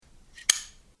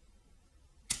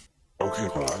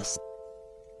Let's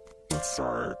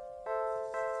start.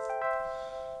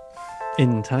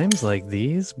 In times like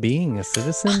these, being a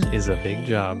citizen is a big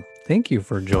job. Thank you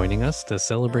for joining us to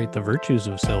celebrate the virtues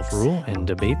of self-rule and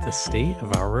debate the state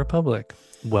of our republic.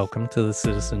 Welcome to the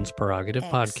Citizens Prerogative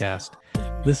Podcast.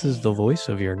 This is the voice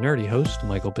of your nerdy host,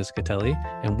 Michael Piscatelli,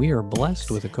 and we are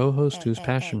blessed with a co-host whose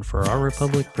passion for our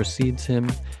republic precedes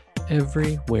him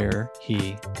everywhere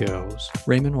he goes,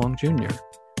 Raymond Wong Jr.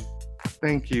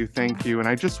 Thank you. And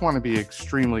I just want to be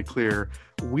extremely clear.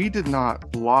 We did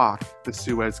not block the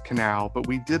Suez Canal, but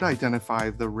we did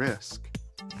identify the risk.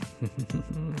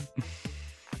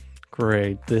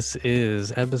 Great. This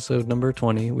is episode number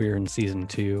 20. We're in season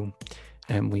 2.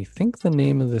 And we think the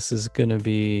name of this is going to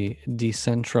be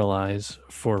Decentralize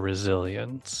for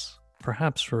Resilience.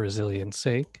 Perhaps for resilience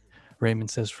sake.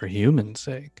 Raymond says for human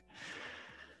sake.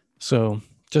 So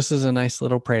just as a nice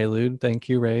little prelude, thank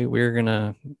you, Ray. We're going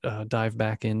to dive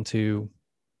back into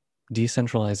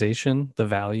decentralization, the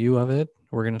value of it.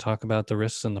 We're going to talk about the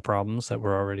risks and the problems that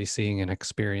we're already seeing and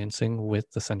experiencing with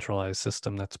the centralized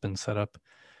system that's been set up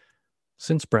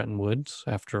since Bretton Woods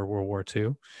after World War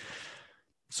II.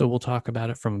 So we'll talk about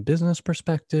it from a business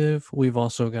perspective. We've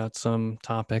also got some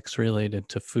topics related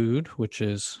to food, which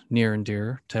is near and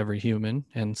dear to every human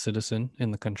and citizen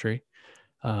in the country.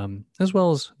 As well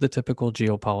as the typical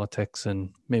geopolitics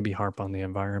and maybe harp on the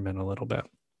environment a little bit.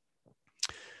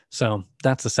 So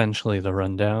that's essentially the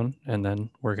rundown, and then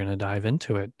we're going to dive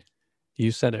into it. You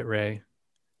said it, Ray.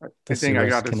 I think I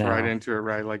got us right into it,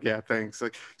 right? Like, yeah, thanks.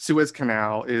 Like, Suez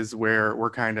Canal is where we're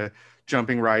kind of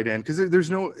jumping right in because there's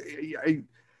no.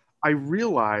 I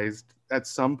realized at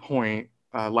some point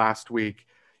last week,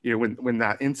 you know, when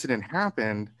that incident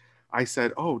happened, I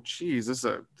said, "Oh, geez, this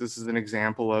is an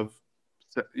example of,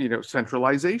 you know,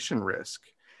 centralization risk."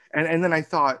 And then I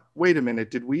thought, wait a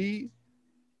minute, did we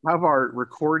have our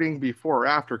recording before or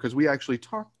after? Because we actually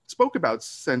spoke about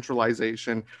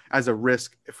centralization as a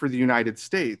risk for the United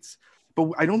States.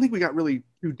 But I don't think we got really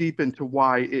too deep into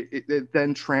why it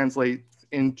then translates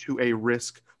into a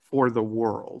risk for the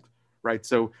world, right?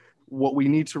 So what we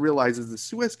need to realize is the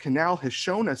Suez Canal has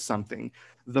shown us something.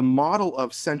 The model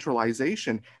of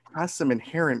centralization has some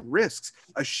inherent risks.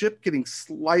 A ship getting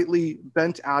slightly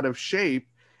bent out of shape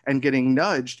and getting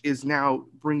nudged is now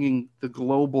bringing the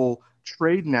global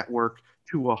trade network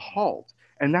to a halt.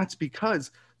 And that's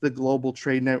because the global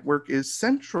trade network is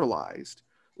centralized.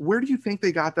 Where do you think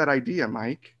they got that idea,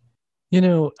 Mike? You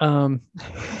know,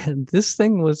 this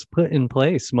thing was put in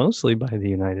place mostly by the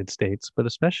United States, but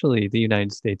especially the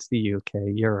United States, the UK,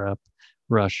 Europe,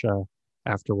 Russia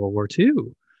after World War II.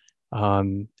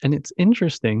 And it's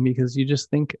interesting because you just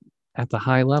think at the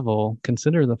high level,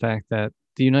 consider the fact that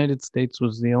the United States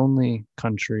was the only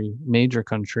country, major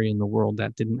country in the world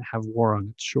that didn't have war on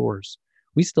its shores.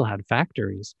 We still had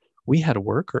factories. We had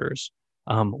workers.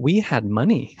 We had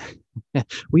money.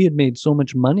 We had made so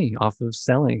much money off of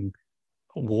selling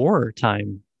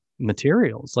wartime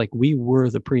materials. Like, we were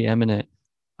the preeminent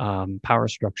power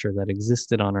structure that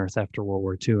existed on Earth after World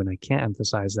War II. And I can't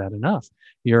emphasize that enough.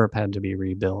 Europe had to be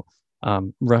rebuilt.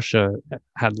 Russia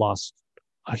had lost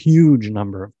a huge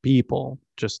number of people,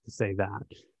 just to say that.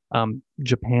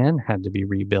 Japan had to be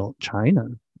rebuilt. China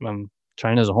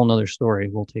is a whole nother story.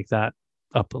 We'll take that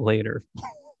up later.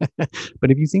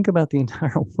 But if you think about the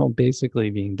entire world basically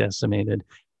being decimated,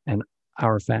 and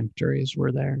our factories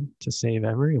were there to save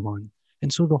everyone.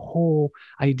 And so the whole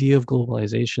idea of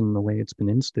globalization, the way it's been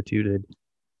instituted,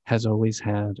 has always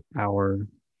had our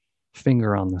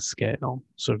finger on the scale,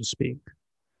 so to speak.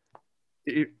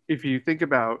 If you think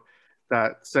about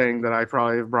that saying that I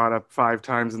probably have brought up 5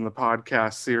 times in the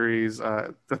podcast series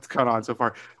that's gone on so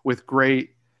far, with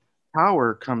great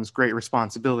power comes great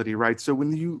responsibility, right? So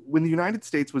when the United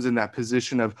States was in that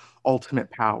position of ultimate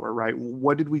power, right,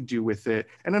 what did we do with it?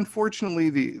 And unfortunately,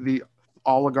 the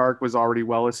oligarch was already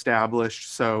well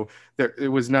established, so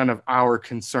it was none of our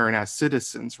concern as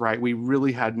citizens, right? We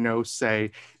really had no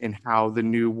say in how the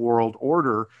new world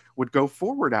order would go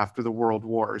forward after the world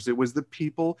wars. It was the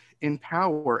people in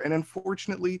power, and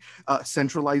unfortunately,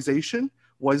 centralization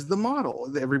was the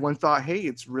model. Everyone thought, hey,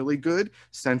 it's really good.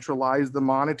 Centralize the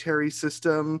monetary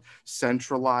system,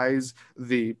 centralize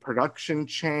the production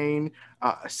chain,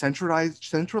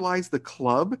 centralize the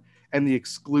club and the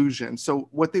exclusion. So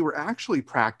what they were actually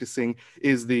practicing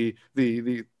is the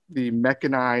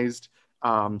mechanized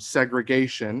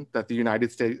segregation that the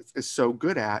United States is so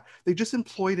good at. They just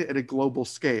employed it at a global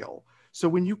scale. So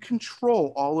when you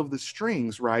control all of the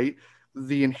strings, right,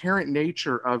 the inherent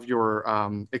nature of your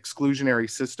exclusionary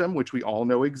system, which we all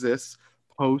know exists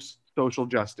post social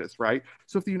justice, right?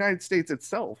 So if the United States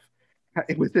itself,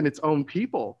 within its own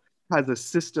people, has a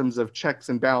systems of checks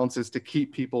and balances to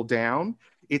keep people down.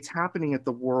 It's happening at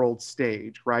the world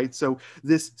stage, right? So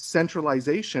this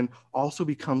centralization also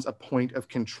becomes a point of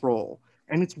control.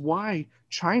 And it's why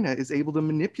China is able to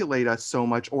manipulate us so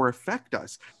much or affect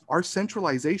us. Our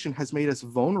centralization has made us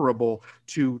vulnerable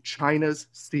to China's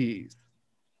seas.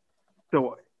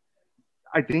 So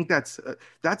I think that's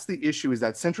the issue, is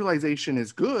that centralization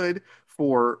is good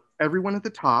for everyone at the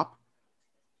top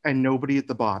and nobody at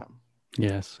the bottom.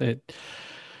 Yes,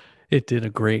 it did a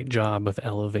great job of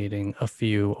elevating a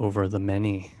few over the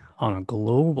many on a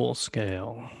global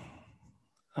scale,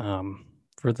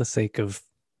 for the sake of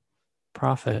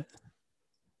profit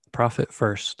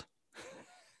first.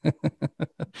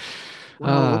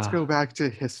 Well, let's go back to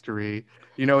history.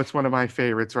 It's one of my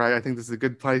favorites, right? I think this is a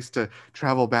good place to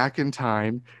travel back in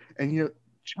time. And,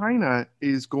 China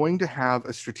is going to have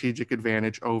a strategic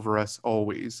advantage over us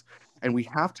always. And we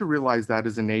have to realize that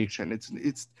as a nation.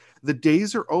 It's the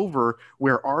days are over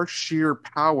where our sheer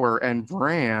power and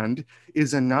brand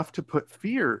is enough to put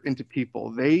fear into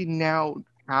people. They now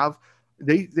have,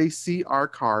 they see our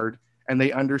card and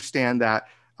they understand that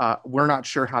we're not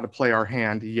sure how to play our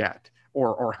hand yet,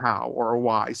 or how, or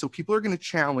why. So people are going to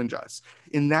challenge us.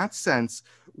 In that sense,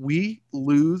 we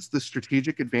lose the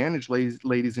strategic advantage,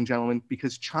 ladies and gentlemen,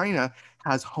 because China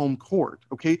has home court.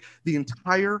 Okay, the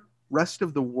entire rest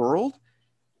of the world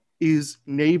is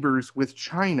neighbors with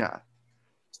China.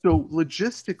 So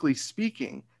logistically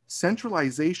speaking,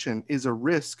 centralization is a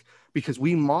risk because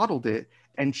we modeled it,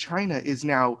 and China is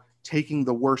now taking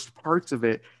the worst parts of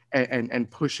it and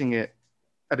pushing it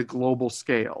at a global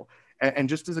scale. And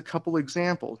just as a couple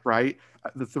examples, right?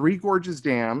 The Three Gorges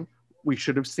Dam, we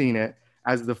should have seen it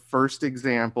as the first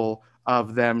example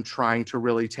of them trying to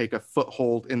really take a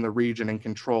foothold in the region and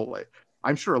control it.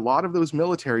 I'm sure a lot of those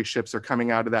military ships are coming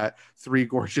out of that Three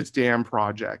Gorges Dam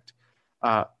project.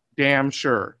 Damn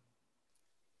sure.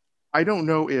 I don't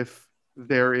know if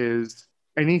there is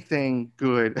anything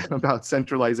good about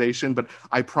centralization, but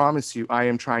I promise you, I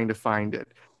am trying to find it.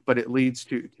 But it leads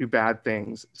to bad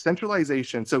things.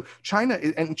 Centralization. So China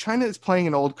is playing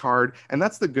an old card, and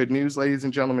that's the good news, ladies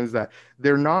and gentlemen, is that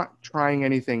they're not trying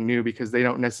anything new because they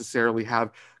don't necessarily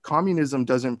have. Communism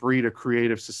doesn't breed a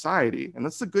creative society, and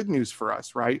that's the good news for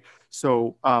us, right?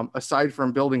 So aside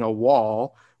from building a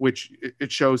wall, which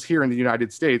it shows here in the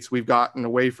United States, we've gotten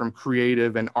away from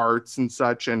creative and arts and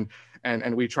such, and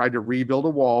we tried to rebuild a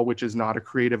wall, which is not a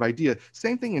creative idea.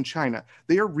 Same thing in China.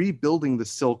 They are rebuilding the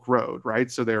Silk Road,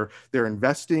 right? So they're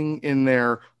investing in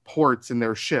their ports and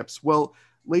their ships. Well,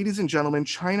 ladies and gentlemen,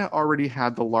 China already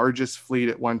had the largest fleet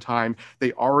at one time.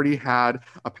 They already had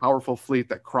a powerful fleet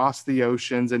that crossed the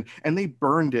oceans, and they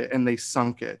burned it and they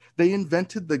sunk it. They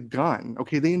invented the gun,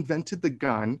 okay? They invented the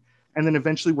gun, and then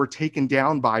eventually were taken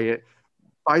down by it,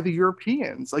 by the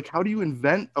Europeans. Like, how do you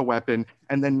invent a weapon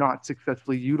and then not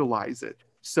successfully utilize it?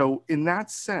 So in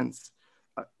that sense,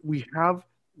 we have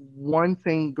one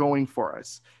thing going for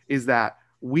us, is that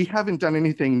we haven't done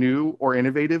anything new or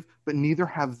innovative, but neither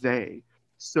have they.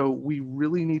 So we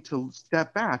really need to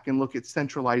step back and look at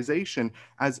centralization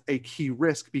as a key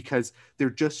risk, because they're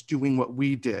just doing what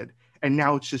we did. And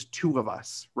now it's just two of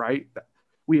us, right?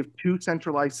 We have two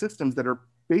centralized systems that are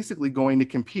basically going to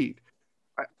compete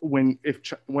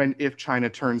if China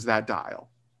turns that dial.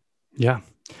 Yeah,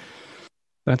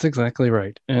 that's exactly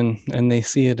right. And they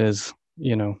see it as,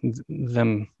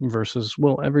 them versus,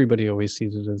 well, everybody always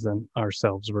sees it as them,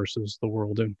 ourselves versus the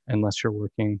world, unless you're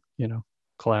working,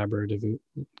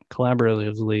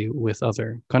 collaboratively with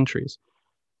other countries.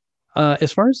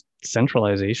 As far as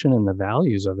centralization and the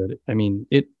values of it, I mean,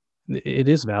 it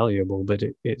is valuable, but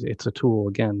it's a tool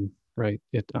again, right?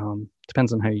 It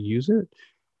depends on how you use it.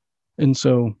 And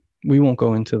so we won't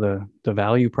go into the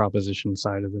value proposition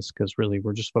side of this, because really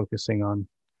we're just focusing on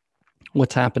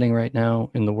what's happening right now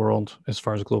in the world as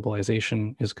far as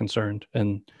globalization is concerned,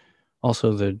 and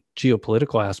also the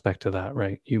geopolitical aspect of that,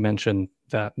 right? You mentioned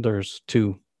that there's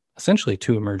essentially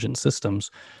two emergent systems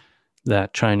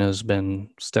that China's been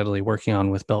steadily working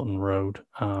on with Belt and Road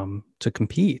to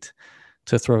compete,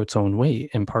 to throw its own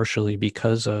weight, and partially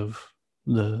because of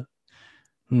the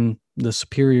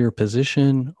superior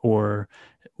position, or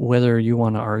whether you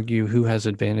want to argue who has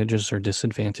advantages or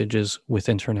disadvantages with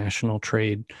international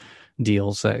trade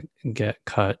deals that get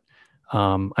cut.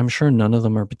 I'm sure none of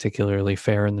them are particularly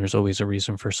fair, and there's always a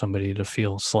reason for somebody to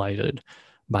feel slighted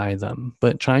by them.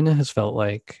 But China has felt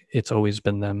like it's always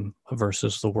been them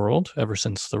versus the world ever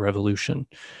since the revolution.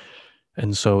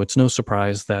 And so it's no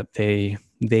surprise that they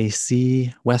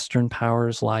see Western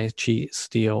powers lie, cheat,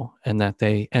 steal, and that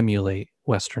they emulate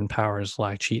Western powers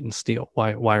lie, cheat, and steal?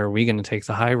 Why are we going to take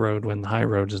the high road when the high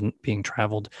road isn't being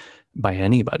traveled by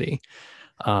anybody,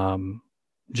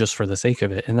 just for the sake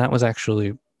of it? And that was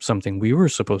actually something we were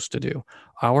supposed to do.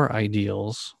 Our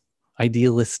ideals,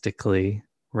 idealistically,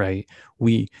 right?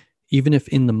 Even if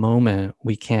in the moment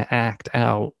we can't act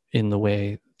out in the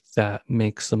way that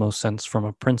makes the most sense from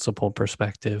a principle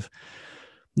perspective,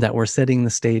 that we're setting the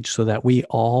stage so that we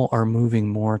all are moving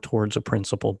more towards a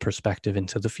principled perspective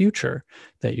into the future,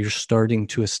 that you're starting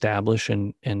to establish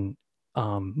and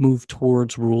move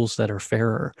towards rules that are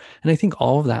fairer. And I think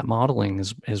all of that modeling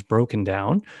is broken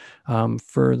down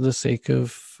for the sake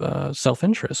of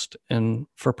self-interest and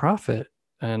for profit,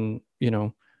 and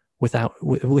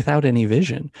without any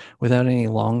vision, without any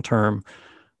long-term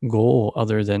goal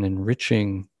other than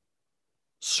enriching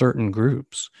certain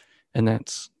groups. And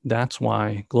that's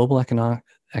why global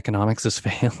economics is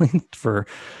failing for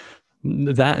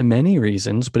that and many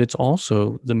reasons, but it's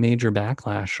also the major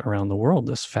backlash around the world,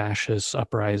 this fascist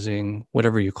uprising,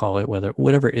 whatever you call it,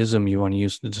 whatever ism you want to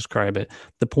use to describe it.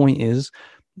 The point is,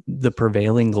 the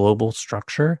prevailing global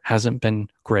structure hasn't been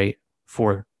great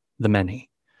for the many.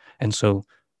 And so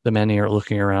the many are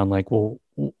looking around like, well,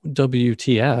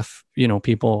 WTF,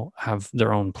 people have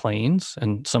their own planes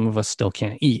and some of us still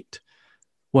can't eat.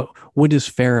 What is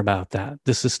fair about that?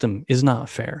 The system is not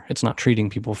fair. It's not treating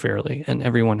people fairly, and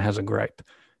everyone has a gripe,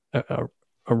 a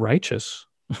righteous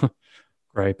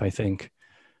gripe, I think.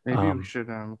 Maybe we should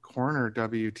corner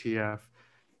WTF,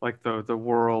 like the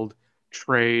World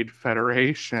Trade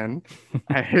Federation,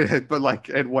 and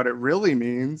what it really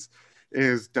means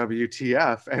is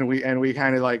WTF, and we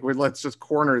kind of like, let's just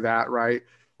corner that, right?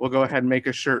 We'll go ahead and make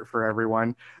a shirt for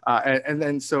everyone. And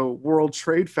then so World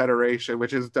Trade Federation,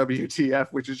 which is WTF,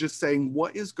 which is just saying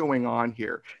what is going on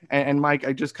here. And Mike,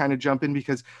 I just kind of jump in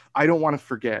because I don't want to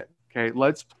forget. Okay,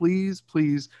 let's please,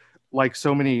 like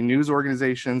so many news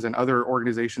organizations and other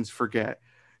organizations forget,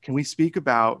 can we speak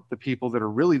about the people that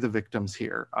are really the victims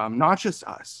here? Not just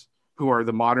us, who are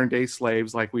the modern day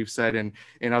slaves, like we've said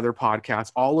in other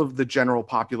podcasts. All of the general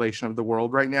population of the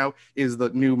world right now is the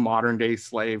new modern day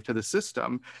slave to the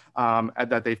system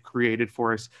that they've created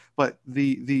for us. But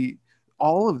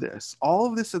all of this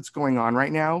that's going on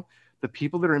right now, the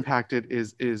people that are impacted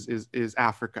is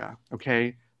Africa,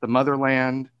 okay? The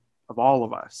motherland of all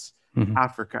of us,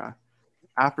 Africa.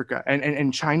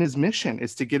 And China's mission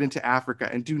is to get into Africa,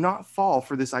 and do not fall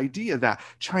for this idea that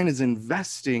China's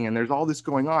investing and there's all this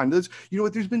going on. There's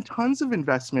been tons of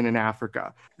investment in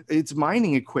Africa. It's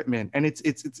mining equipment, and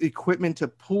it's equipment to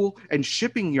pool and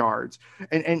shipping yards.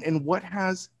 And what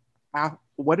have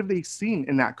they seen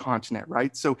in that continent,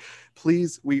 right? So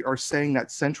please, we are saying that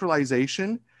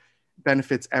centralization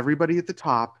benefits everybody at the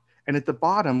top. And at the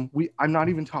bottom, I'm not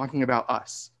even talking about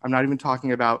us. I'm not even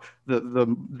talking about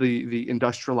the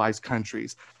industrialized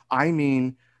countries. I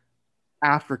mean,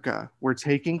 Africa, we're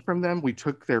taking from them. We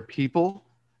took their people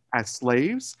as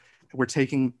slaves. We're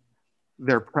taking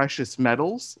their precious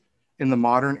metals in the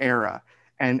modern era,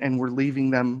 and we're leaving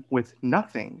them with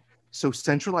nothing. So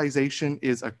centralization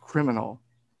is a criminal,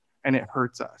 and it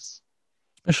hurts us.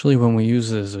 Especially when we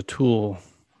use it as a tool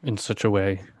in such a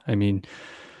way. I mean,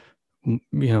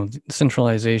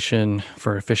 centralization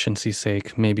for efficiency's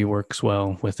sake maybe works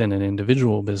well within an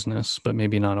individual business, but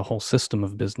maybe not a whole system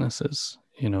of businesses.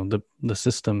 The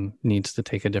system needs to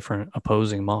take a different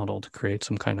opposing model to create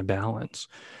some kind of balance.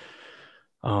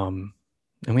 And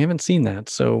we haven't seen that.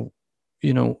 So,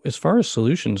 as far as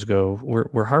solutions go,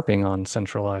 we're harping on the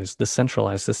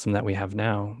centralized system that we have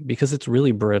now, because it's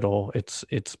really brittle.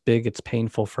 It's big, it's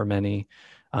painful for many,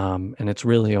 and it's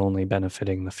really only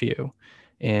benefiting the few.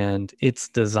 And its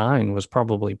design was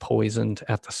probably poisoned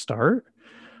at the start,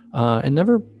 and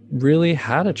never really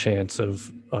had a chance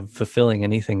of fulfilling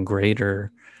anything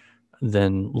greater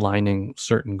than lining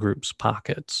certain groups'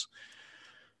 pockets.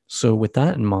 So with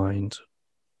that in mind,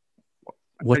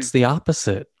 what's the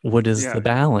opposite? What is the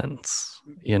balance?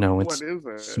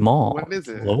 It's small. What is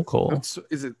it? Local.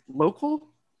 Is it local?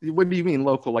 What do you mean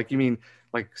local? Like, you mean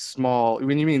like small?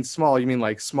 When you mean small, you mean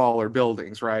like smaller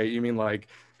buildings, right? You mean like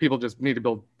people just need to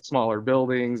build smaller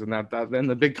buildings, and that then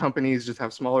the big companies just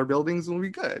have smaller buildings and we'll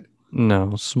be good.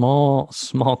 No, small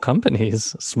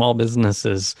companies, small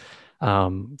businesses,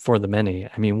 for the many.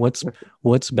 I mean,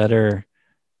 what's better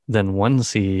than one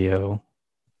CEO,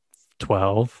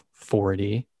 12,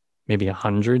 40, maybe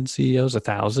 100 CEOs,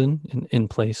 1,000 in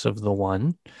place of the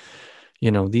one?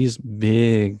 These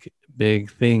big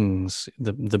things,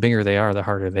 the bigger they are, the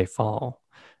harder they fall.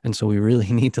 And so we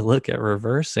really need to look at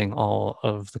reversing all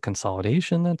of the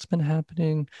consolidation that's been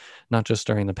happening, not just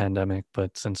during the pandemic,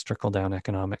 but since trickle-down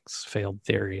economics failed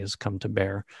theory has come to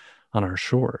bear on our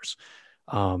shores.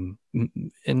 And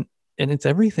it's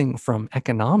everything from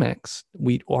economics.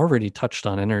 We already touched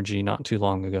on energy not too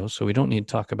long ago, so we don't need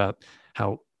to talk about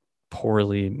how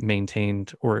poorly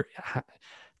maintained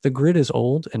the grid is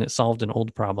old and it solved an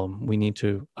old problem. We need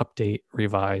to update,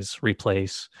 revise,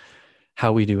 replace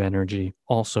how we do energy,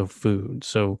 also food.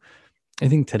 So I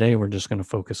think today we're just going to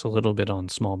focus a little bit on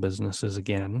small businesses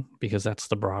again, because that's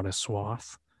the broadest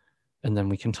swath. And then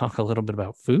we can talk a little bit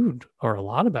about food, or a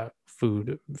lot about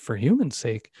food for human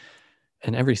sake.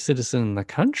 And every citizen in the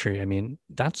country, I mean,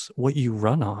 that's what you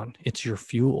run on. It's your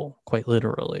fuel, quite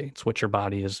literally. It's what your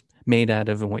body is made out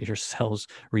of and what your cells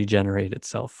regenerate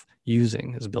itself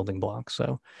using as building blocks.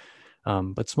 So,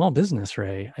 but small business,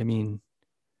 Ray, I mean,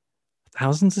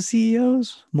 thousands of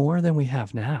CEOs, more than we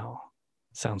have now.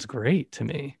 Sounds great to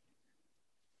me.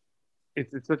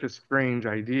 It's such a strange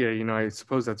idea. I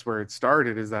suppose that's where it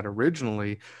started, is that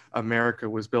originally America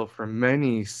was built for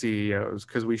many CEOs,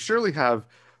 because we surely have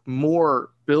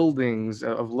more buildings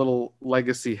of little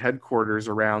legacy headquarters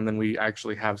around than we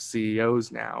actually have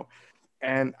CEOs now.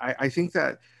 And I think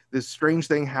that this strange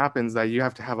thing happens, that you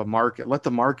have to have a market, let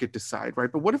the market decide,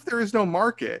 right? But what if there is no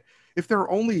market? If there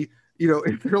are only,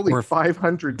 if there are only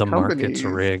 500 the companies? Market's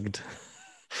rigged.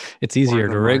 It's easier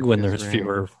to rig when there's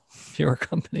fewer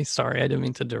companies. Sorry, I didn't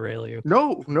mean to derail you.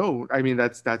 No. I mean,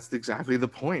 that's exactly the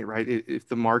point, right? If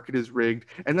the market is rigged,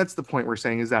 and that's the point we're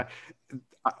saying, is that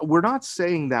we're not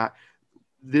saying that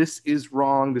this is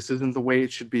wrong, this isn't the way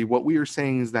it should be. What we are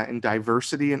saying is that in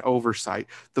diversity and oversight,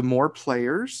 the more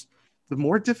players, the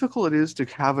more difficult it is to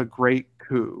have a great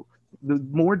coup. The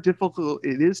more difficult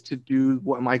it is to do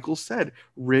what Michael said,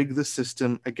 rig the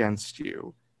system against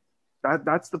you.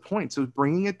 That's the point. So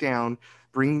bringing down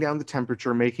the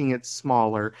temperature, making it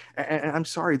smaller. And I'm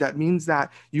sorry, that means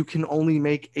that you can only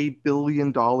make $1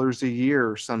 billion a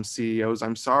year. Some CEOs,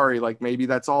 I'm sorry, like maybe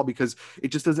that's all, because it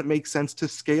just doesn't make sense to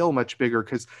scale much bigger,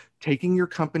 because taking your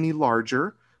company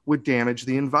larger would damage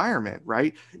the environment,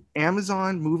 right?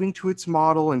 Amazon moving to its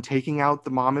model and taking out the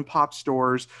mom and pop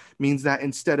stores means that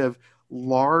instead of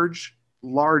large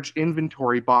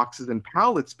inventory boxes and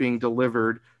pallets being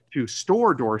delivered to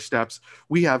store doorsteps,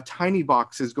 we have tiny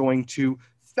boxes going to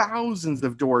thousands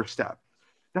of doorsteps.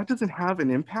 That doesn't have an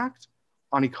impact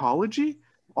on ecology.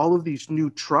 All of these new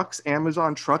trucks,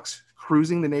 Amazon trucks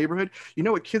cruising the neighborhood. You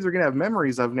know what kids are going to have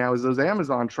memories of now is those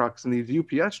Amazon trucks and these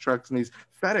UPS trucks and these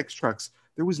FedEx trucks.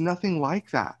 There was nothing like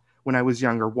that when I was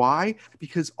younger. Why?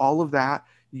 Because all of that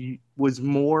was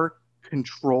more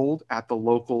controlled at the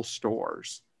local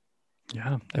stores.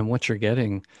 Yeah. And what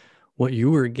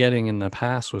you were getting in the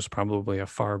past was probably a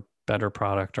far better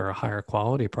product or a higher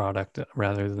quality product,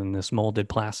 rather than this molded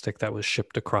plastic that was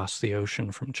shipped across the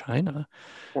ocean from China.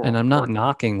 And I'm not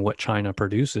knocking what China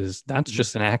produces. That's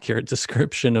just an accurate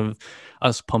description of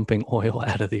us pumping oil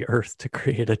out of the earth to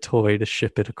create a toy to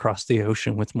ship it across the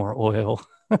ocean with more oil.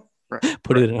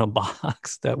 Put it in a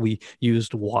box that we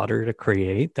used water to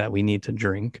create that we need to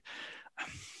drink.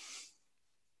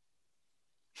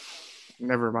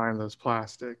 Never mind those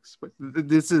plastics, but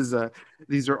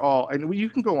these are all, and you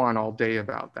can go on all day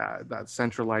about that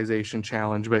centralization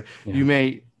challenge, but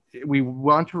we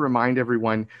want to remind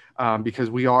everyone,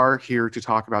 because we are here to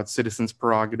talk about citizens'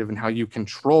 prerogative and how you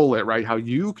control it, right? How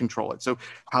you control it. So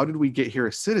how did we get here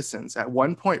as citizens? At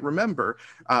one point, remember,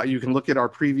 you can look at our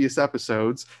previous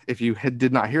episodes if you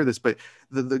did not hear this, but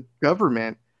the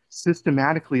government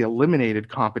systematically eliminated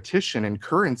competition and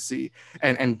currency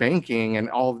and banking and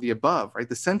all of the above, right?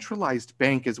 The centralized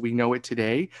bank as we know it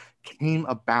today came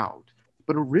about.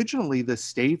 But originally, the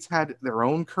states had their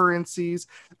own currencies.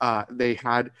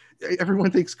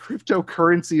 Everyone thinks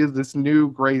cryptocurrency is this new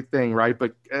great thing, right?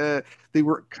 But they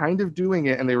were kind of doing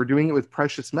it, and they were doing it with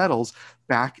precious metals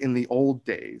back in the old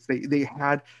days. They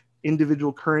had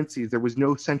individual currencies. There was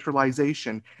no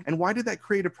centralization. And why did that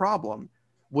create a problem?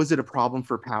 Was it a problem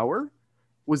for power?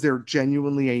 Was there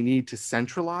genuinely a need to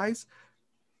centralize?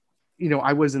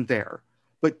 I wasn't there.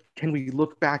 But can we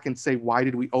look back and say, why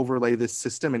did we overlay this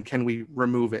system, and can we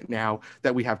remove it now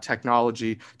that we have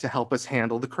technology to help us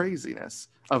handle the craziness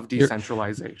of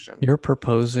decentralization? You're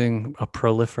proposing a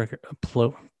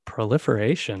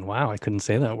proliferation. Wow, I couldn't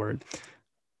say that word.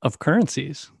 Of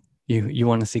currencies. You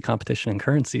want to see competition in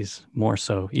currencies more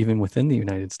so, even within the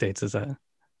United States. Is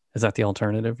that the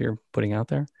alternative you're putting out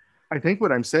there? I think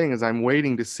what I'm saying is I'm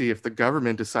waiting to see if the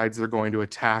government decides they're going to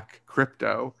attack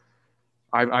crypto.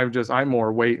 I'm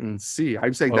more wait and see.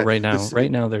 I'm saying that right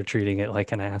now they're treating it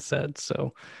like an asset,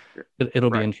 so it'll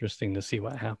be interesting to see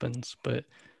what happens. But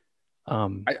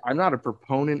I'm not a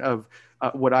proponent of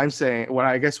what I'm saying. What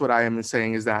I am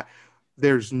saying is that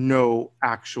there's no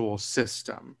actual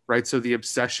system, right? So the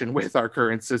obsession with our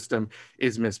current system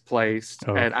is misplaced.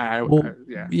 Oh. And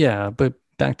yeah, but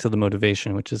back to the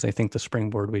motivation, which is, I think, the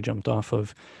springboard we jumped off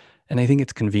of. And I think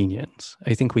it's convenience.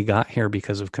 I think we got here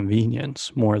because of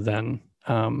convenience more than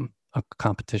a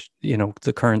competition,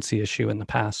 the currency issue in the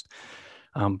past.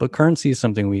 But currency is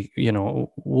something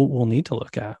we'll need to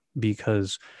look at,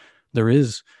 because there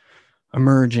is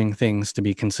emerging things to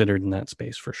be considered in that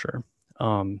space for sure.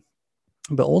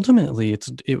 But ultimately,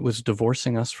 it was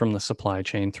divorcing us from the supply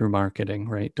chain through marketing,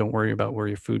 right? Don't worry about where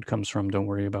your food comes from. Don't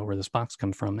worry about where this box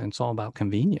comes from. And it's all about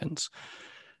convenience.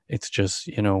 It's just,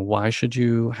 why should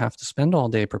you have to spend all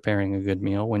day preparing a good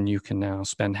meal when you can now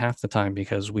spend half the time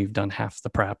because we've done half the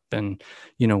prep? And,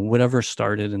 whatever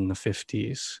started in the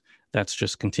 50s, that's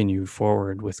just continued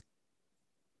forward with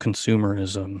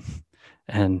consumerism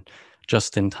and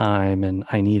just in time, and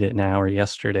I need it now or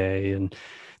yesterday, and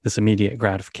this immediate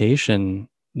gratification.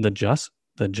 The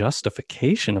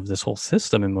justification of this whole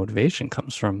system and motivation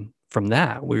comes from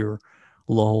that. We were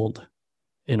lulled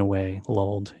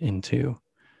into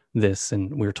this,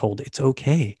 and we're told it's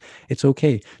okay.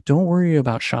 Don't worry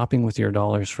about shopping with your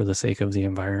dollars for the sake of the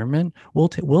environment. We'll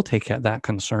take that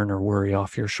concern or worry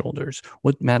off your shoulders.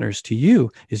 What matters to you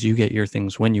is you get your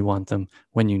things when you want them,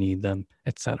 when you need them,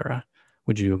 etc.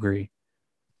 Would you agree?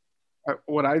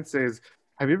 What I'd say is,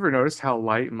 have you ever noticed how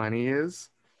light money is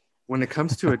when it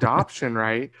comes to adoption,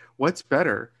 right? What's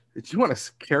better? If you want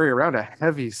to carry around a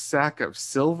heavy sack of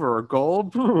silver or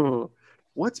gold,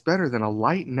 what's better than a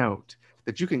light note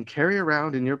that you can carry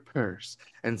around in your purse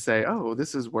and say, oh,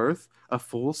 this is worth a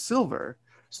full silver?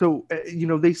 So,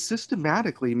 they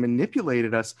systematically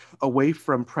manipulated us away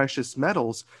from precious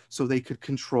metals so they could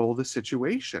control the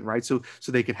situation, right? So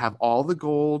they could have all the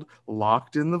gold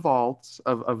locked in the vaults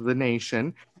of the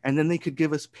nation, and then they could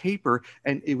give us paper,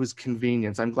 and it was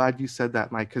convenience. I'm glad you said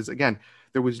that, Mike, because again,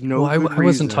 there was no I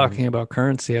wasn't talking about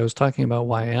currency. I was talking about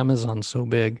why Amazon's so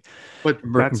big. But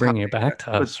bringing it back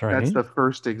to us, right? That's the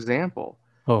first example.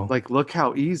 Oh, like, look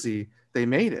how easy they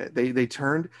made it. They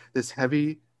turned this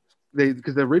heavy,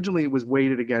 because originally it was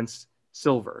weighted against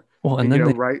silver. Well, and then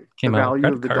right, the value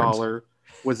of the dollar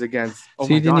was against. Oh so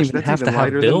my you didn't gosh, even that's have even to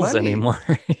have bills anymore.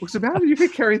 What's about it? You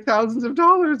could carry thousands of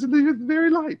dollars, and they're very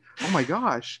light. Oh my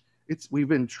gosh, we've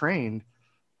been trained.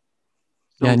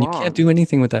 And you can't do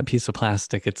anything with that piece of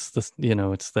plastic. It's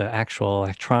it's the actual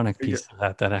electronic piece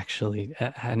of that actually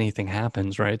anything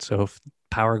happens, right? So if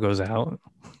power goes out,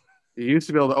 you used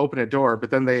to be able to open a door, but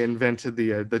then they invented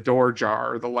the door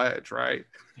jar or the ledge, right?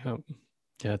 Yeah,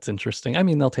 it's interesting. I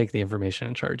mean, they'll take the information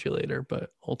and charge you later,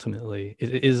 but ultimately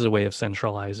it is a way of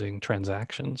centralizing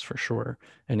transactions for sure.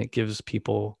 And it gives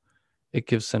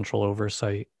central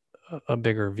oversight a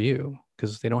bigger view,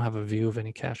 because they don't have a view of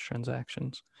any cash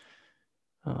transactions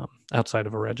outside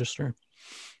of a register.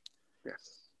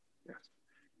 Yes.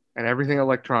 And everything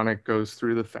electronic goes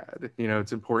through the Fed.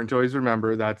 It's important to always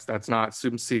remember that's not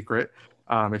some secret.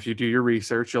 If you do your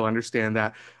research, you'll understand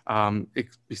that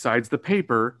besides the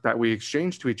paper that we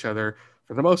exchange to each other,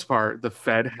 for the most part, the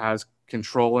Fed has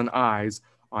control and eyes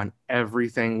on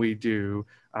everything we do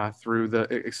through the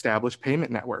established payment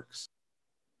networks.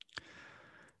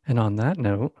 And on that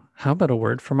note, how about a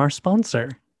word from our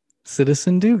sponsor,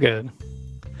 Citizen Do Good?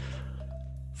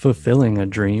 Fulfilling a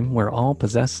dream where all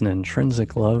possess an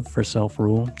intrinsic love for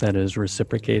self-rule that is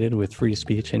reciprocated with free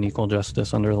speech and equal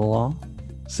justice under the law?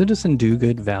 Citizen Do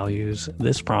Good values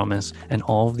this promise and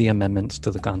all of the amendments to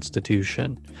the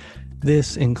Constitution,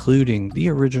 this including the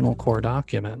original core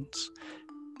documents.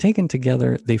 Taken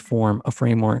together, they form a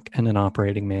framework and an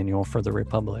operating manual for the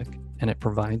Republic, and it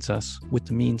provides us with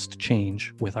the means to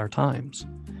change with our times.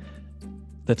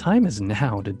 The time is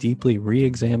now to deeply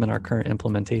re-examine our current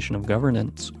implementation of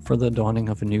governance for the dawning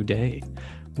of a new day.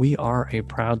 We are a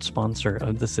proud sponsor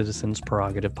of the Citizens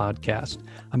Prerogative Podcast,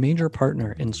 a major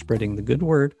partner in spreading the good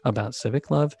word about civic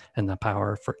love and the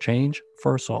power for change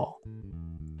for us all.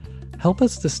 Help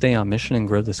us to stay on mission and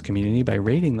grow this community by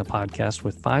rating the podcast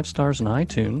with 5 stars on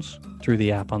iTunes, through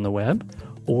the app on the web,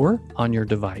 or on your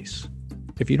device.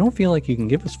 If you don't feel like you can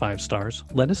give us 5 stars,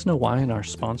 let us know why on our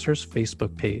sponsor's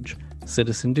Facebook page,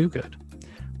 Citizen Do Good.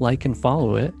 Like and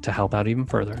follow it to help out even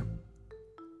further.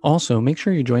 Also, make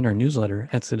sure you join our newsletter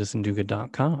at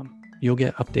citizendogood.com. You'll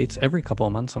get updates every couple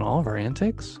of months on all of our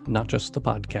antics, not just the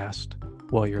podcast.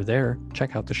 While you're there,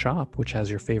 check out the shop, which has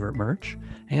your favorite merch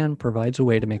and provides a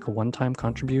way to make a one-time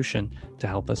contribution to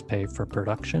help us pay for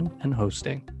production and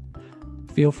hosting.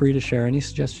 Feel free to share any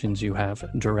suggestions you have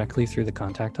directly through the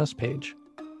Contact Us page.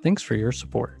 Thanks for your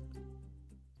support.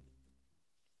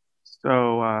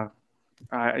 So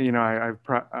I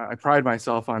pride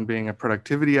myself on being a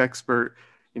productivity expert.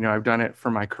 I've done it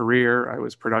for my career. I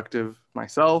was productive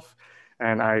myself,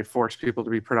 and I force people to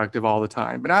be productive all the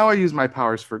time. But now I use my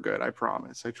powers for good. I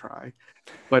promise. I try.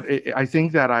 But I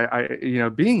think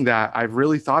that being that, I've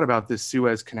really thought about this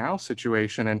Suez Canal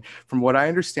situation. And from what I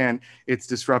understand, it's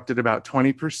disrupted about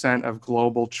 20% of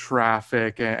global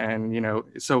traffic.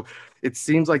 So it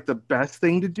seems like the best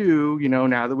thing to do,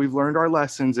 now that we've learned our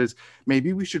lessons, is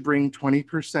maybe we should bring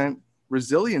 20%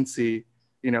 resiliency,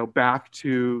 back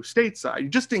to stateside,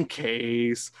 just in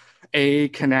case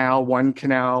one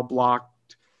canal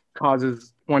blocked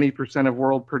causes 20% of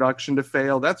world production to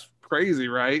fail. That's crazy,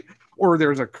 right? Or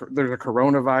there's a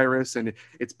coronavirus and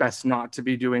it's best not to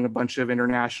be doing a bunch of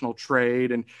international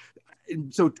trade. And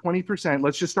so 20%,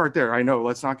 let's just start there. I know,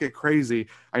 let's not get crazy.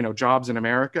 I know jobs in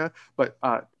America, but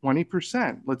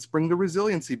 20%, let's bring the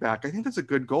resiliency back. I think that's a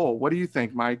good goal. What do you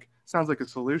think, Mike? Sounds like a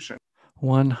solution.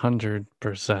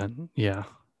 100%. Yeah.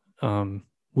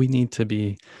 We need to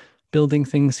be building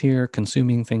things here,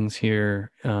 consuming things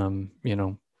here,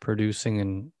 producing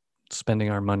and spending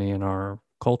our money in our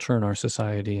culture and our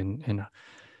society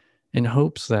in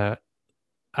hopes that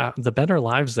the better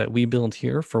lives that we build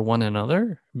here for one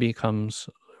another becomes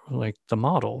like the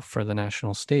model for the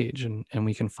national stage. And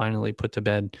we can finally put to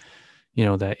bed,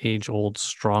 that age-old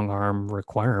strong arm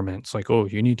requirements like, oh,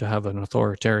 you need to have an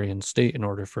authoritarian state in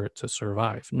order for it to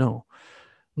survive. No,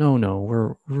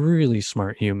 we're really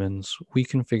smart humans. We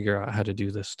can figure out how to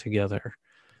do this together.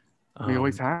 We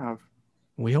always have.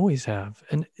 We always have.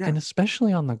 And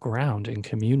especially on the ground in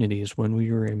communities, when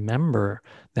we remember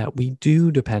that we do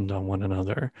depend on one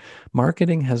another.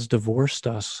 Marketing has divorced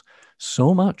us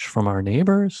so much from our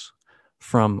neighbors,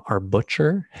 from our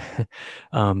butcher,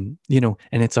 and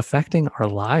it's affecting our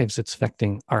lives. It's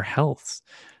affecting our health.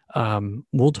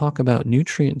 We'll talk about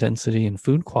nutrient density and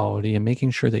food quality and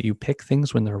making sure that you pick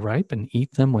things when they're ripe and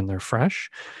eat them when they're fresh.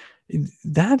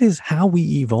 That is how we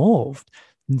evolved.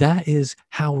 That is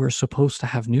how we're supposed to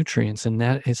have nutrients. And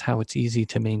that is how it's easy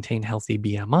to maintain healthy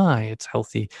BMI. It's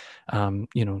healthy,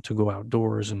 to go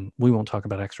outdoors. And we won't talk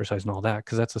about exercise and all that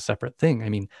because that's a separate thing. I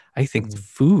mean, I think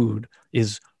food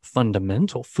is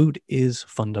fundamental. Food is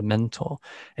fundamental.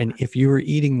 And if you are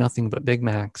eating nothing but Big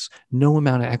Macs, no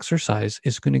amount of exercise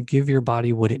is going to give your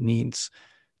body what it needs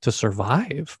to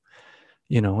survive.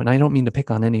 And I don't mean to pick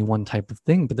on any one type of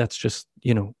thing, but that's just,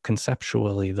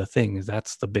 conceptually the thing is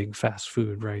that's the big fast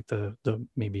food, right? The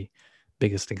maybe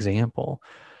biggest example.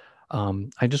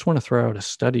 I just want to throw out a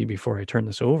study before I turn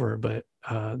this over, but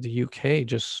the UK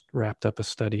just wrapped up a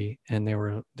study and they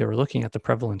were looking at the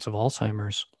prevalence of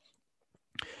Alzheimer's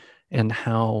and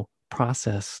how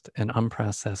processed and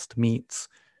unprocessed meats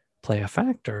play a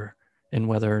factor in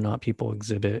whether or not people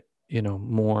exhibit,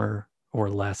 more or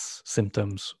less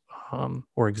symptoms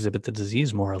or exhibit the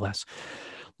disease more or less.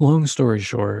 Long story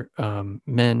short,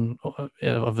 men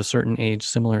of a certain age,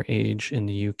 similar age in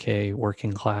the UK,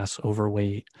 working class,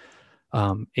 overweight,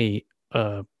 ate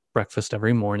breakfast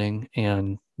every morning,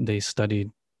 and they studied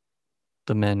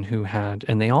the men who had,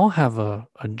 and they all have a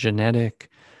genetic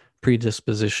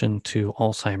predisposition to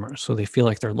Alzheimer's. So they feel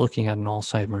like they're looking at an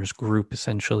Alzheimer's group,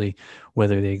 essentially,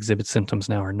 whether they exhibit symptoms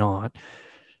now or not.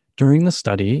 During the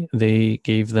study, they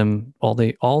gave them all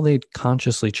they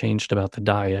consciously changed about the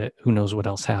diet. Who knows what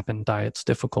else happened? Diet's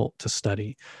difficult to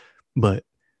study, but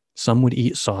some would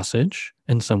eat sausage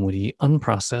and some would eat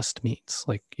unprocessed meats,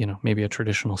 like, maybe a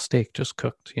traditional steak just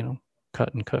cooked,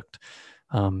 cut and cooked.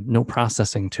 No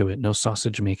processing to it, no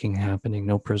sausage making happening,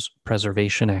 no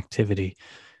preservation activity,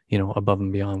 above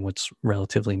and beyond what's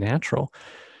relatively natural.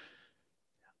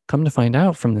 Come to find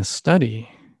out from this study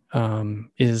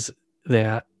is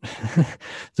that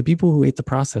the people who ate the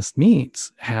processed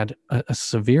meats had a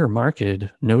severe, marked,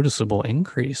 noticeable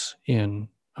increase in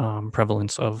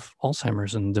prevalence of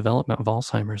Alzheimer's and development of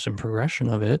Alzheimer's and progression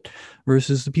of it,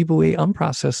 versus the people who ate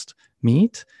unprocessed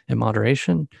meat in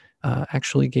moderation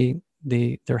actually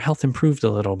their health improved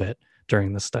a little bit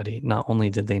during the study. Not only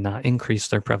did they not increase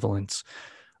their prevalence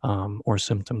or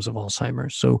symptoms of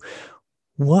Alzheimer's. So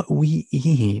what we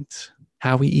eat,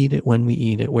 how we eat it, when we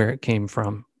eat it, where it came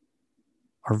from,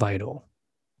 are vital.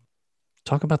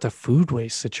 Talk about the food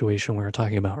waste situation we were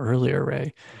talking about earlier,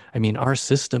 Ray. I mean, our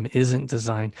system isn't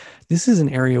designed. This is an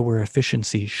area where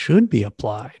efficiency should be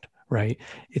applied, right?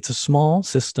 It's a small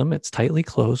system. It's tightly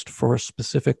closed for a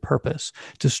specific purpose.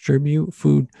 Distribute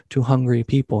food to hungry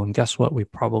people. And guess what? We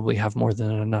probably have more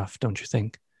than enough, don't you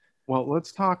think? Well,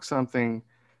 let's talk something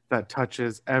that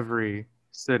touches every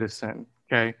citizen,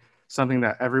 okay? Something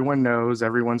that everyone knows,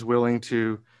 everyone's willing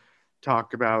to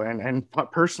talk about and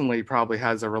personally probably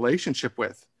has a relationship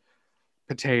with: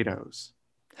 potatoes.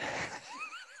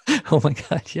 Oh my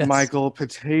God, yes. Michael,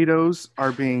 potatoes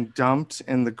are being dumped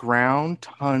in the ground,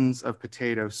 tons of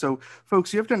potatoes. So,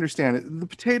 folks, you have to understand it. The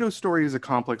potato story is a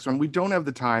complex one. We don't have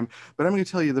the time, but I'm going to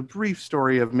tell you the brief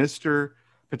story of Mr.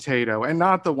 Potato, and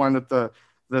not the one that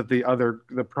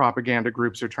the propaganda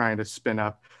groups are trying to spin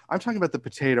up. I'm talking about the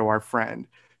potato, our friend.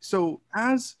 So,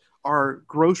 as our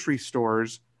grocery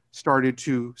stores started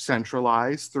to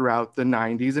centralize throughout the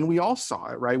 90s, and we all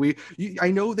saw it, right? I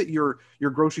know that your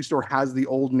grocery store has the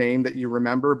old name that you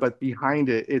remember, but behind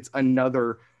it it's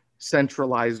another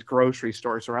centralized grocery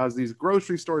store. So as these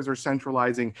grocery stores are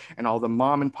centralizing and all the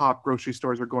mom and pop grocery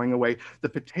stores are going away, the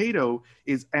potato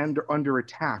is under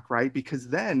attack, right? Because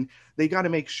then they got to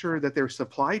make sure that their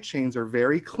supply chains are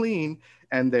very clean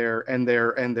and their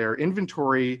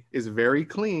inventory is very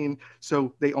clean,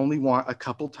 so they only want a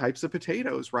couple types of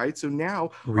potatoes, right? So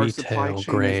now our supply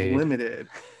chain is limited.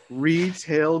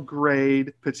 Retail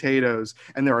grade potatoes,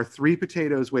 and there are 3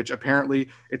 potatoes which apparently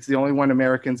it's the only one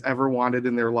Americans ever wanted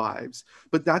in their lives,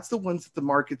 but that's the ones that the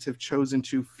markets have chosen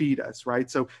to feed us,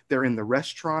 right? So they're in the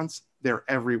restaurants, they're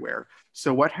everywhere.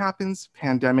 So what happens?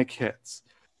 Pandemic hits.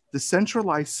 The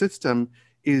centralized system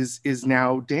is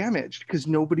now damaged because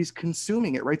nobody's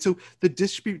consuming it, right? So the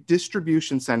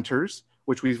distribution centers,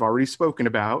 which we've already spoken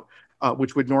about,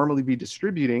 which would normally be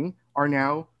distributing, are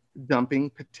now dumping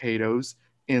potatoes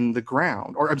in the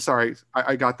ground. Or I'm sorry,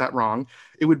 I got that wrong.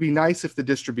 It would be nice if the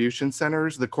distribution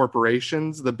centers, the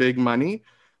corporations, the big money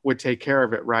would take care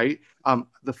of it, right?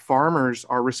 The farmers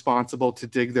are responsible to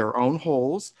dig their own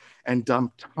holes and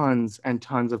dump tons and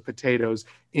tons of potatoes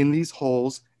in these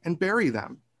holes and bury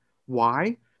them.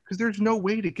 Why? Because there's no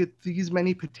way to get these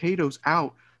many potatoes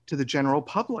out to the general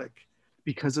public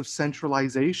because of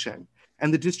centralization.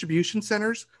 And the distribution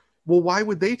centers, well, why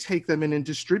would they take them in and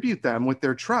distribute them with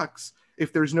their trucks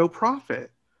if there's no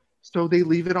profit? So they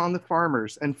leave it on the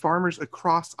farmers, and farmers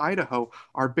across Idaho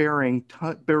are bearing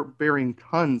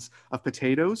tons of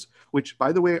potatoes, which,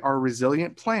 by the way, are a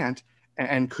resilient plant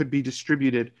and could be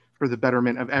distributed for the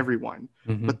betterment of everyone.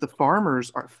 Mm-hmm. But the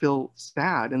farmers feel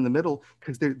sad in the middle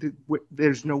because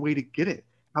there's no way to get it.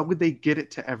 How would they get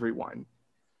it to everyone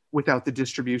without the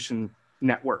distribution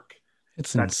network?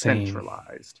 It's that's insane.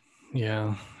 Centralized.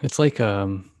 Yeah, it's like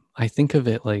I think of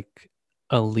it like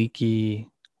a leaky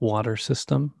water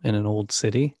system in an old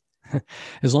city.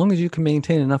 As long as you can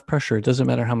maintain enough pressure, it doesn't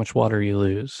matter how much water you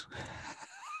lose.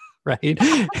 Right?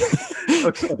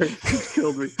 Oh, sorry, you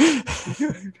killed me.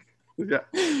 Yeah.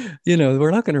 You know, we're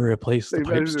not going to replace the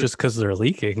pipes just because they're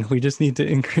leaking. We just need to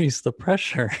increase the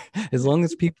pressure. As long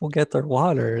as people get their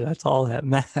water, that's all that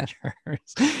matters.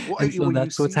 Well, and so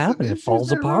that's what's happening. It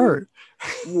falls apart.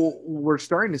 Well, we're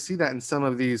starting to see that in some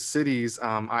of these cities.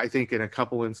 I think in a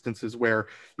couple instances where,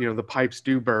 you know, the pipes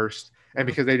do burst, and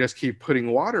because they just keep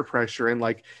putting water pressure in,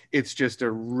 like it's just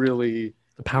a really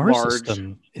the power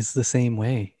system is the same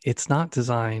way.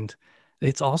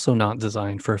 It's also not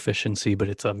designed for efficiency, but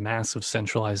it's a massive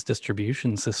centralized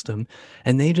distribution system.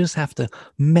 And they just have to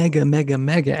mega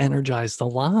energize the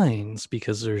lines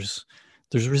because there's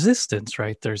resistance,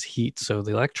 right? There's heat. So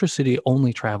the electricity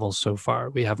only travels so far.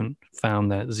 We haven't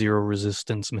found that zero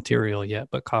resistance material yet,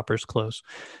 but copper's close.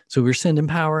 So we're sending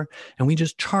power and we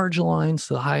just charge the lines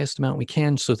to the highest amount we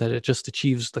can so that it just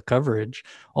achieves the coverage.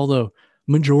 Although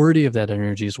majority of that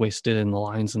energy is wasted in the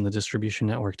lines in the distribution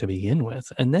network to begin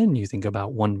with. And then you think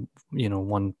about one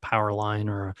power line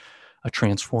or a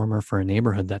transformer for a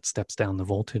neighborhood that steps down the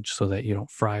voltage so that you don't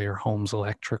fry your home's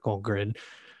electrical grid.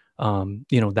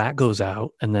 That goes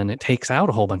out and then it takes out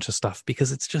a whole bunch of stuff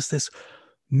because it's just this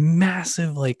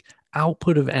massive like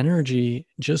output of energy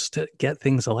just to get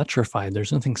things electrified.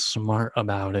 There's nothing smart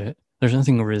about it. There's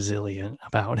nothing resilient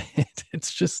about it.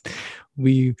 It's just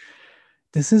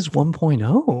this is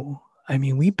 1.0. I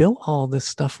mean, we built all this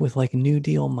stuff with like New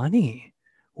Deal money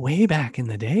way back in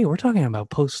the day. We're talking about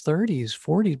post 30s,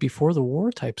 40s, before the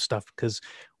war type stuff, because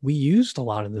we used a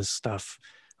lot of this stuff.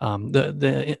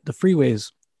 The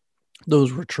freeways,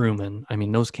 those were Truman. I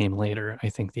mean, those came later. I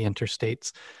think the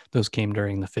interstates, those came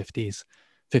during the 50s,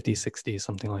 60s,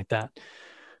 something like that.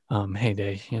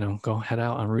 Heyday, go head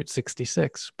out on Route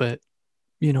 66. But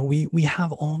we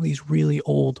have all these really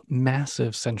old,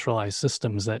 massive centralized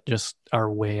systems that just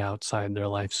are way outside their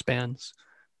lifespans.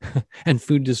 And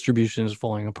food distribution is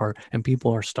falling apart and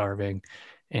people are starving.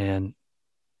 And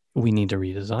we need to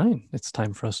redesign. It's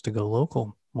time for us to go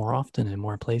local more often in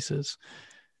more places.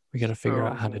 We got to figure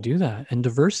out how to do that. And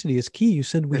diversity is key. You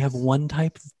said we have one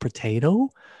type of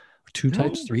potato, two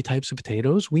types, 3 types of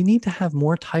potatoes. We need to have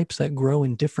more types that grow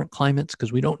in different climates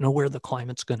because we don't know where the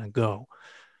climate's going to go.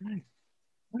 Right.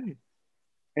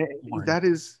 That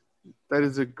is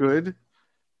a good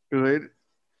good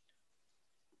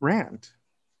rant.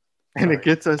 And it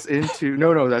gets us into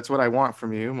no, that's what I want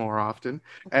from you more often.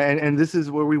 And this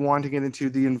is where we want to get into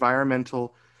the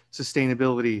environmental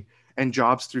sustainability and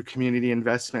jobs through community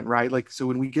investment, right? Like, so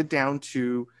when we get down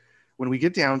to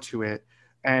it,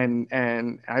 and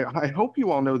I hope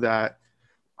you all know that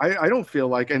I don't feel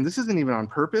like, and this isn't even on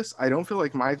purpose, I don't feel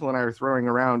like Michael and I are throwing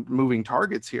around moving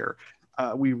targets here.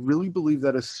 We really believe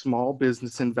that a small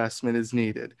business investment is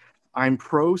needed. I'm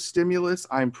pro stimulus.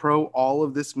 I'm pro all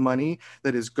of this money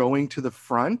that is going to the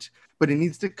front, but it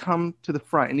needs to come to the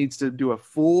front. It needs to do a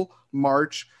full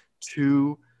march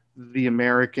to the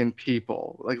American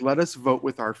people. Like, let us vote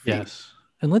with our feet. Yes.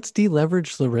 And let's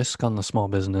deleverage the risk on the small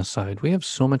business side. We have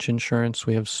so much insurance,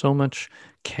 we have so much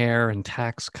care and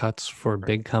tax cuts for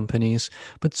big companies,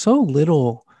 but so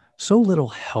little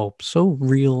help, so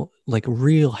real, like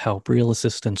real help, real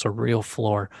assistance, or real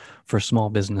floor for small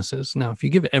businesses. Now, if you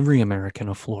give every American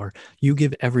a floor, you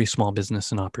give every small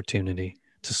business an opportunity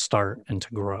to start and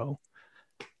to grow.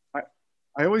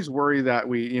 I always worry that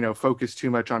we, focus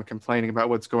too much on complaining about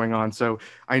what's going on. So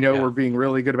I know we're being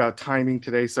really good about timing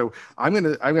today. So I'm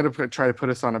gonna try to put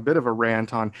us on a bit of a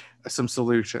rant on some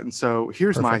solutions. So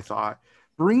here's my thought.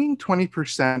 Bringing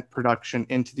 20% production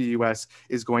into the US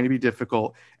is going to be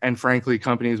difficult. And frankly,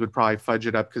 companies would probably fudge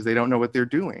it up because they don't know what they're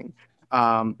doing.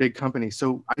 Big companies.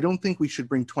 So I don't think we should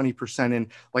bring 20% in,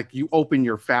 like you open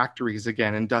your factories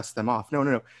again and dust them off.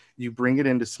 No. You bring it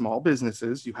into small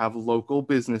businesses. You have local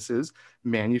businesses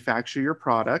manufacture your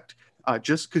product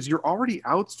just because you're already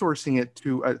outsourcing it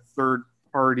to a third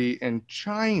party in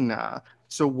China.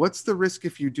 So what's the risk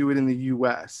if you do it in the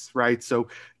US, right? So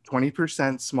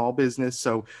 20% small business.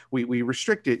 So we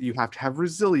restrict it. You have to have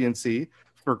resiliency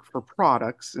for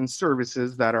products and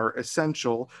services that are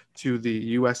essential to the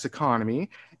US economy.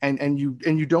 And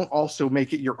you don't also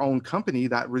make it your own company.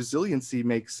 That resiliency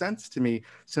makes sense to me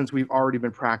since we've already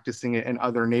been practicing it in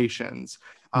other nations.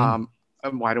 And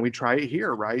why don't we try it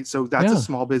here, right? So that's a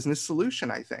small business solution,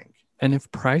 I think. And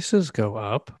if prices go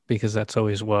up, because that's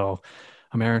always,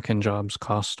 American jobs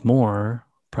cost more,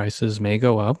 prices may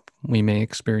go up. We may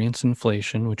experience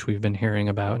inflation, which we've been hearing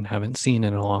about and haven't seen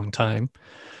in a long time.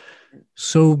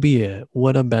 So be it.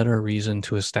 What a better reason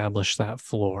to establish that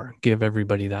floor, give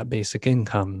everybody that basic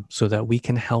income so that we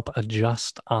can help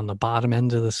adjust on the bottom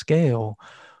end of the scale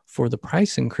for the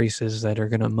price increases that are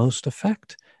going to most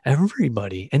affect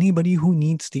everybody, anybody who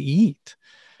needs to eat.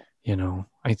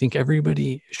 I think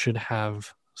everybody should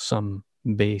have some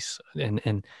base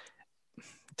and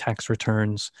tax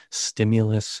returns,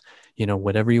 stimulus,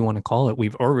 whatever you want to call it.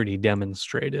 We've already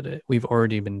demonstrated it. We've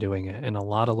already been doing it. And a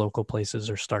lot of local places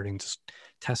are starting to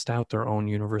test out their own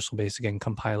universal basic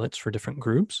income pilots for different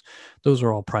groups. Those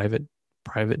are all private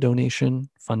donation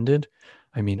funded.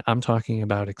 I mean, I'm talking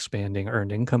about expanding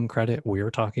earned income credit.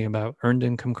 We're talking about earned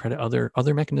income credit,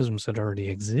 other mechanisms that already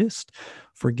exist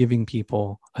for giving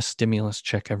people a stimulus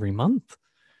check every month.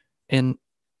 And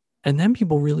then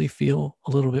people really feel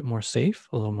a little bit more safe,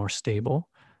 a little more stable.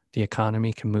 The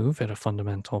economy can move at a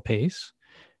fundamental pace.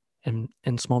 And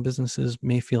small businesses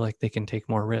may feel like they can take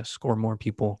more risk, or more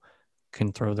people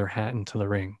can throw their hat into the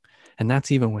ring. And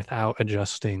that's even without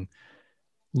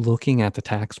looking at the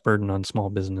tax burden on small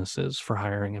businesses for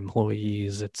hiring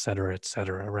employees, et cetera,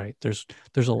 right? There's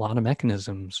a lot of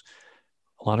mechanisms,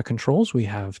 a lot of controls we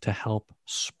have to help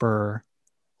spur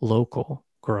local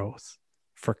growth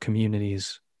for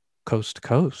communities coast to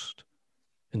coast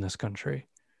in this country.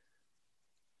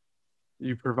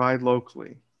 You provide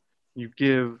locally, you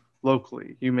give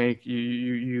locally, you make,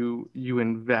 you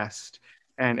invest.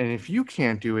 And if you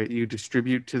can't do it, you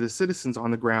distribute to the citizens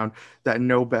on the ground that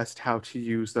know best how to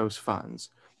use those funds.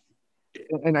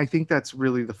 And I think that's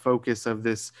really the focus of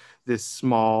this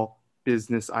small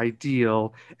business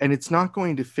ideal. And it's not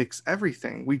going to fix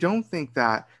everything. We don't think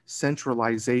that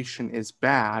centralization is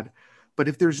bad, but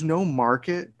if there's no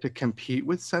market to compete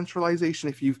with centralization,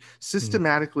 if you've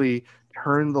systematically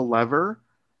turned the lever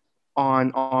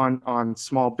on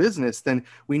small business, then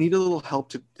we need a little help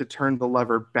to turn the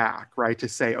lever back, right? To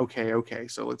say, okay,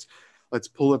 so let's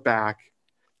pull it back.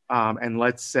 And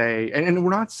let's say, and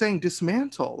we're not saying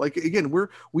dismantle. Like, again,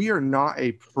 we are not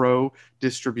a pro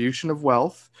distribution of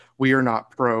wealth. We are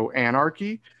not pro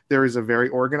anarchy. There is a very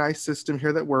organized system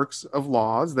here that works of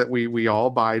laws that we all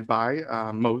abide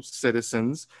by. Most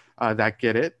citizens that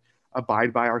get it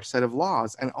abide by our set of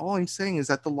laws. And all I'm saying is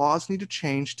that the laws need to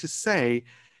change to say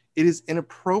it is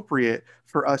inappropriate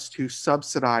for us to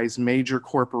subsidize major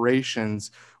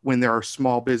corporations when there are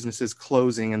small businesses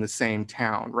closing in the same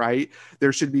town, right?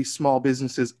 There should be small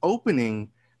businesses opening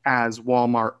as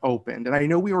Walmart opened. And I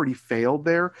know we already failed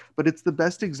there, but it's the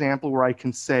best example where I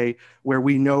can say where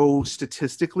we know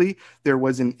statistically there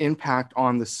was an impact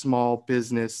on the small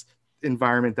business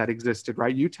environment that existed,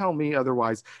 right? You tell me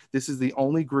otherwise. This is the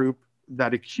only group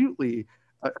that acutely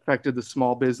affected the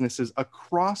small businesses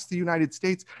across the United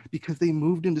States because they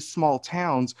moved into small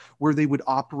towns where they would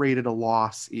operate at a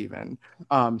loss even.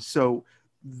 So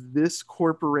this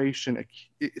corporation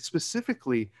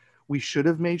specifically, we should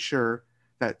have made sure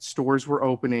that stores were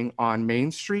opening on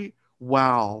Main Street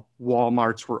while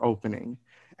Walmarts were opening.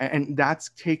 And that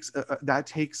takes,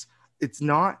 it's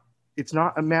not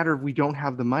a matter of we don't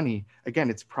have the money. Again,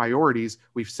 it's priorities.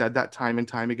 We've said that time and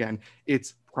time again.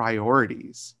 It's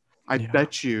priorities. I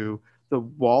bet you the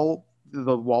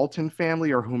Walton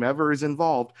family or whomever is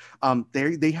involved,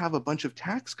 they have a bunch of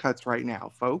tax cuts right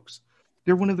now, folks.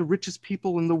 They're one of the richest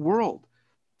people in the world.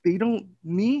 They don't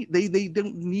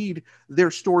need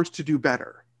their stores to do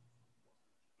better.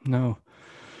 No,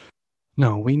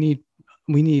 we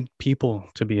need people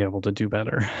to be able to do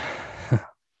better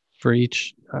for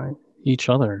each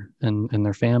other and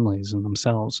their families and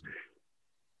themselves,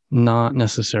 not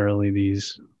necessarily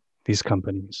these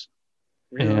companies.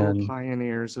 Real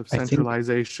pioneers of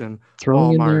centralization.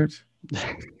 Throwing Walmart. In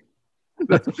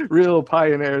there real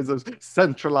pioneers of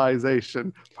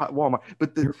centralization. Walmart.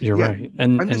 But you're right.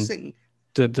 And I'm just saying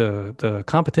the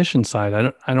competition side,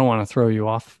 I don't want to throw you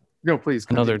off please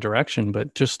another direction,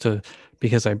 but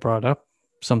because I brought up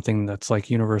something that's like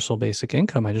universal basic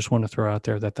income, I just want to throw out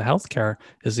there that the healthcare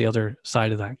is the other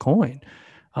side of that coin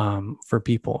for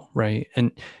people, right?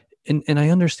 And I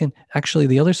understand actually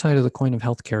the other side of the coin of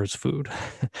healthcare is food.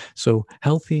 So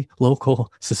healthy,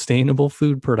 local, sustainable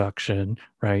food production,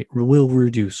 right, will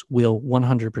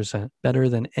 100% better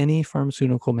than any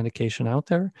pharmaceutical medication out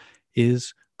there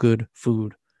is good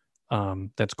food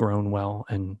that's grown well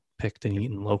and picked and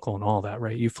eaten local and all that,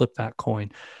 right? You flip that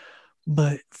coin.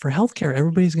 But for healthcare,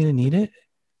 everybody's going to need it,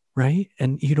 right?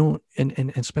 And you don't,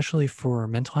 and especially for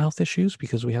mental health issues,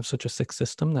 because we have such a sick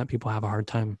system that people have a hard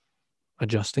time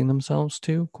adjusting themselves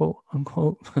to, quote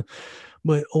unquote.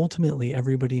 But ultimately,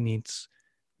 everybody needs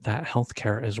that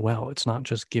healthcare as well. It's not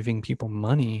just giving people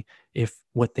money if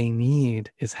what they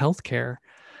need is healthcare.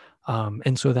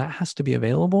 And so that has to be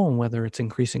available. And whether it's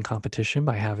increasing competition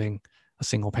by having a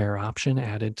single payer option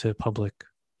added to public,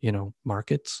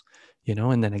 markets,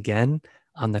 and then again,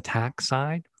 on the tax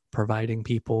side, providing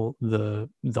people the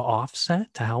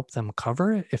offset to help them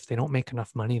cover it if they don't make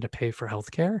enough money to pay for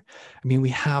healthcare. I mean, we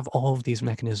have all of these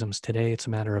mechanisms today. It's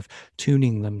a matter of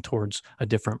tuning them towards a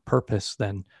different purpose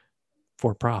than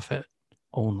for profit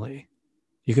only.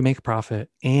 You can make profit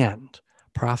and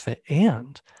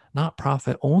not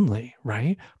profit only,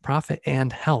 right? Profit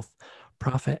and health,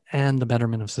 profit and the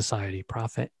betterment of society,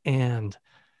 profit and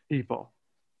people.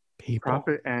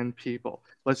 Profit and people.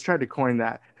 Let's try to coin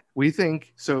that. We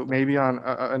think so. Maybe on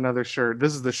another shirt.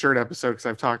 This is the shirt episode because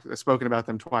I've spoken about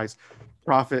them twice.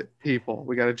 Profit, people.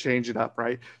 We got to change it up,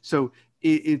 right? So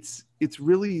it's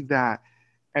really that,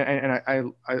 and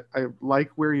I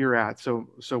like where you're at. So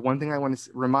one thing I want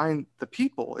to remind the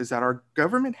people is that our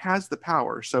government has the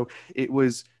power. So it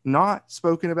was not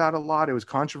spoken about a lot. It was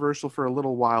controversial for a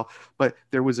little while, but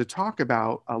there was a talk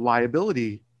about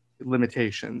liability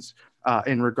limitations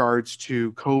in regards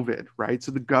to COVID, right?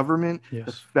 So the government,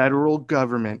 the federal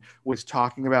government was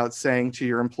talking about saying to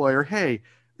your employer, hey,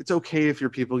 it's okay if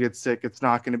your people get sick. It's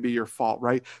not going to be your fault,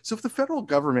 right? So if the federal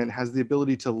government has the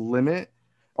ability to limit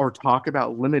or talk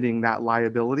about limiting that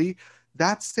liability,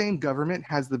 that same government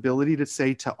has the ability to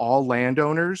say to all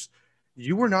landowners,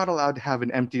 you are not allowed to have an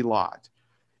empty lot.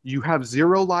 You have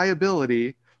zero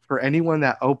liability for anyone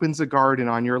that opens a garden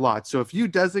on your lot. So if you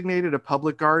designated a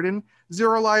public garden,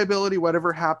 zero liability,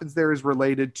 whatever happens there is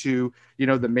related to,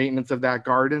 the maintenance of that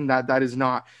garden. That is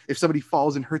not, if somebody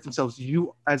falls and hurts themselves,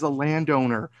 you as a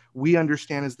landowner, we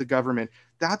understand as the government,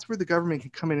 that's where the government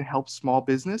can come in and help small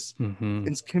business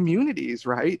and communities,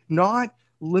 right? Not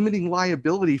limiting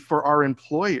liability for our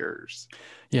employers.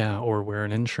 Yeah, or where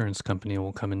an insurance company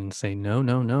will come in and say,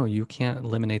 no, you can't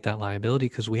eliminate that liability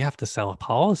because we have to sell a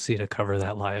policy to cover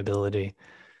that liability.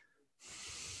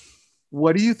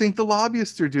 What do you think the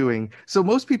lobbyists are doing? So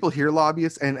most people hear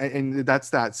lobbyists, and that's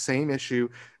that same issue,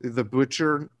 the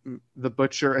butcher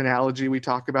analogy we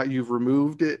talk about. You've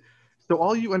removed it. So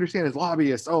all you understand is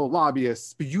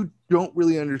lobbyists, but you don't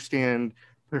really understand,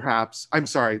 perhaps. I'm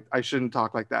sorry, I shouldn't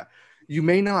talk like that. You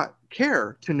may not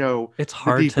care to know. It's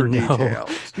hard to know details.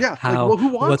 Yeah, who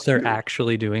wants what they're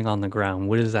actually doing on the ground.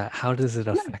 What is that? How does it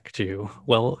affect you?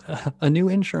 Well, a new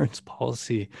insurance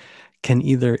policy can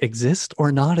either exist or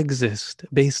not exist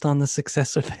based on the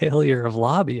success or failure of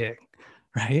lobbying,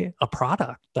 right? A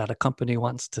product that a company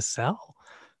wants to sell.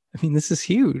 I mean, this is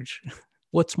huge.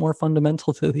 What's more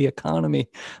fundamental to the economy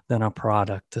than a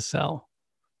product to sell?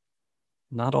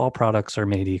 Not all products are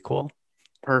made equal.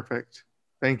 Perfect.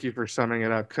 Thank you for summing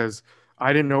it up, because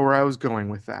I didn't know where I was going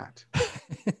with that.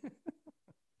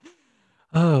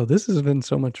 Oh, this has been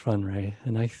so much fun, Ray.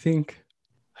 And I think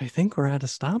we're at a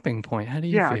stopping point. How do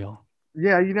you feel?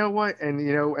 Yeah, you know what?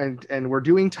 And we're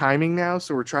doing timing now,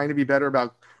 so we're trying to be better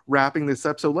about wrapping this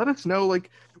up. So let us know, like,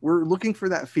 we're looking for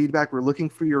that feedback. We're looking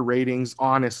for your ratings,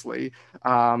 honestly.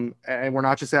 And we're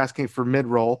not just asking for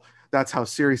mid-roll. That's how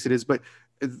serious it is. But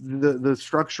the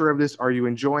structure of this, are you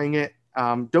enjoying it?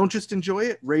 Don't just enjoy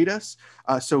it, rate us,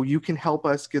 so you can help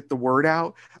us get the word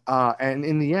out. And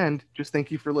in the end, just thank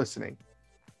you for listening.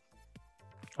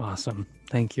 Awesome.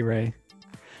 Thank you, Ray.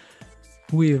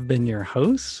 We have been your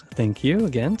hosts. Thank you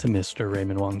again to Mr.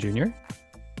 Raymond Wong Jr.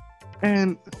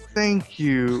 And thank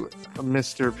you,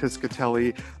 Mr.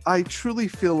 Piscatelli. I truly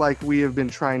feel like we have been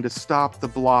trying to stop the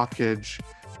blockage,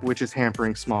 which is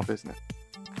hampering small business.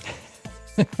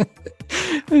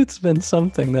 It's been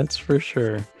something, that's for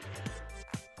sure.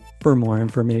 For more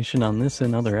information on this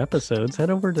and other episodes, head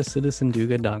over to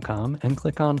citizendogood.com and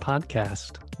click on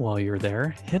podcast. While you're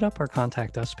there, hit up our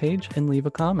Contact Us page and leave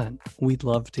a comment. We'd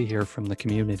love to hear from the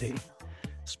community.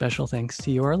 Special thanks to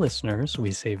you, our listeners.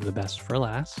 We save the best for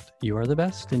last. You are the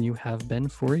best, and you have been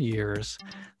for years.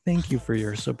 Thank you for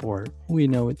your support. We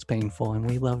know it's painful, and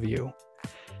we love you.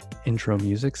 Intro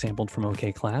music sampled from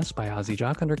OK Class by Ozzy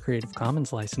Jock under Creative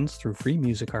Commons license through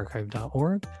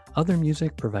freemusicarchive.org. Other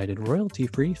music provided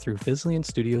royalty-free through Fizzlian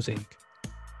Studios, Inc.